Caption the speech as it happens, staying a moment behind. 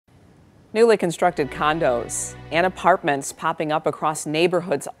Newly constructed condos and apartments popping up across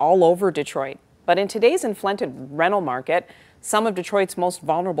neighborhoods all over Detroit. But in today's inflated rental market, some of Detroit's most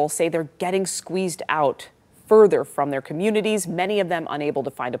vulnerable say they're getting squeezed out further from their communities, many of them unable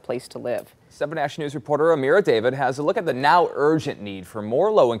to find a place to live. 7 Action News reporter Amira David has a look at the now urgent need for more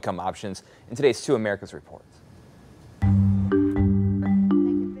low-income options in today's 2 Americas report.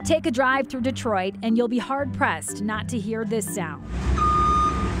 Take a drive through Detroit and you'll be hard-pressed not to hear this sound.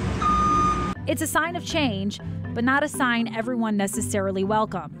 It's a sign of change, but not a sign everyone necessarily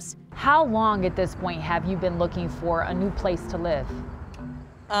welcomes. How long at this point have you been looking for a new place to live?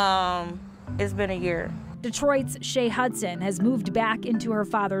 It's been a year. Detroit's Shay Hudson has moved back into her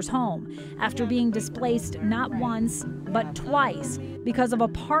father's home after being displaced not once, but twice because of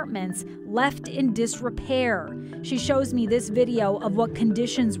apartments left in disrepair. She shows me this video of what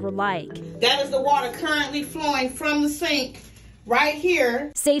conditions were like. That is the water currently flowing from the sink right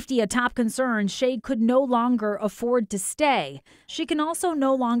here. Safety a top concern. Shay could no longer afford to stay. She can also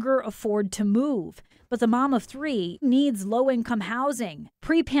no longer afford to move. But the mom of 3 needs low-income housing.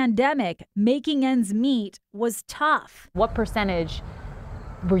 Pre-pandemic, making ends meet was tough. What percentage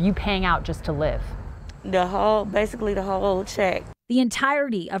were you paying out just to live? Basically the whole check. The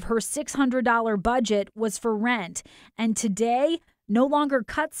entirety of her $600 budget was for rent, and today no longer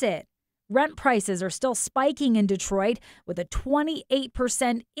cuts it. Rent prices are still spiking in Detroit with a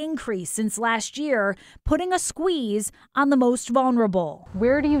 28% increase since last year, putting a squeeze on the most vulnerable.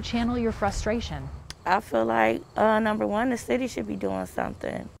 Where do you channel your frustration? I feel like, number one, the city should be doing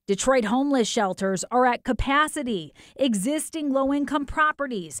something. Detroit homeless shelters are at capacity, existing low-income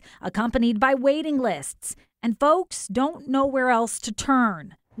properties accompanied by waiting lists, and folks don't know where else to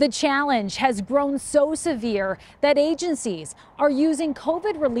turn. The challenge has grown so severe that agencies are using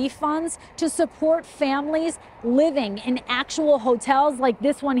COVID relief funds to support families living in actual hotels like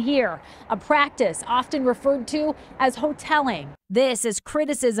this one here, a practice often referred to as hoteling. This as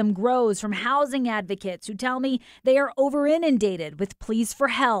criticism grows from housing advocates who tell me they are over-inundated with pleas for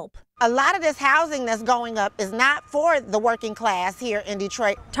help. A lot of this housing that's going up is not for the working class here in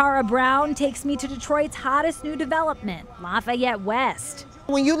Detroit. Tara Brown takes me to Detroit's hottest new development, Lafayette West.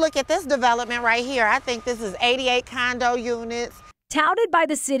 When you look at this development right here, I think this is 88 condo units. Touted by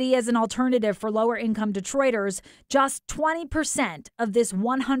the city as an alternative for lower-income Detroiters, just 20% of this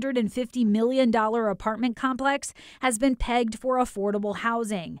 $150 million apartment complex has been pegged for affordable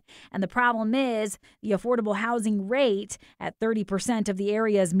housing. And the problem is the affordable housing rate at 30% of the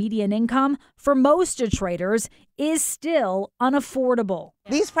area's median income for most Detroiters is still unaffordable.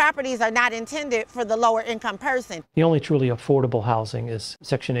 These properties are not intended for the lower-income person. The only truly affordable housing is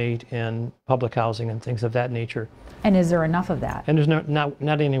Section 8 and public housing and things of that nature. And is there enough of that? And there's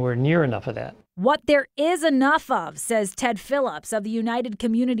not anywhere near enough of that. What there is enough of, says Ted Phillips of the United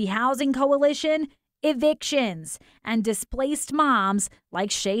Community Housing Coalition, evictions and displaced moms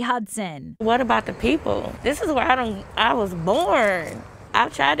like Shay Hudson. What about the people? This is where I was born.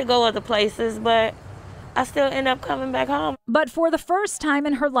 I've tried to go other places, but I still end up coming back home. But for the first time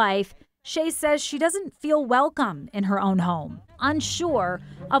in her life, Shay says she doesn't feel welcome in her own home, unsure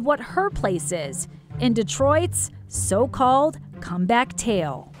of what her place is in Detroit's so-called comeback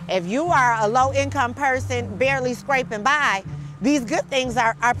tale. If you are a low-income person barely scraping by, these good things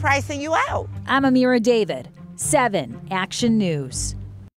are pricing you out. I'm Amira David, 7 Action News.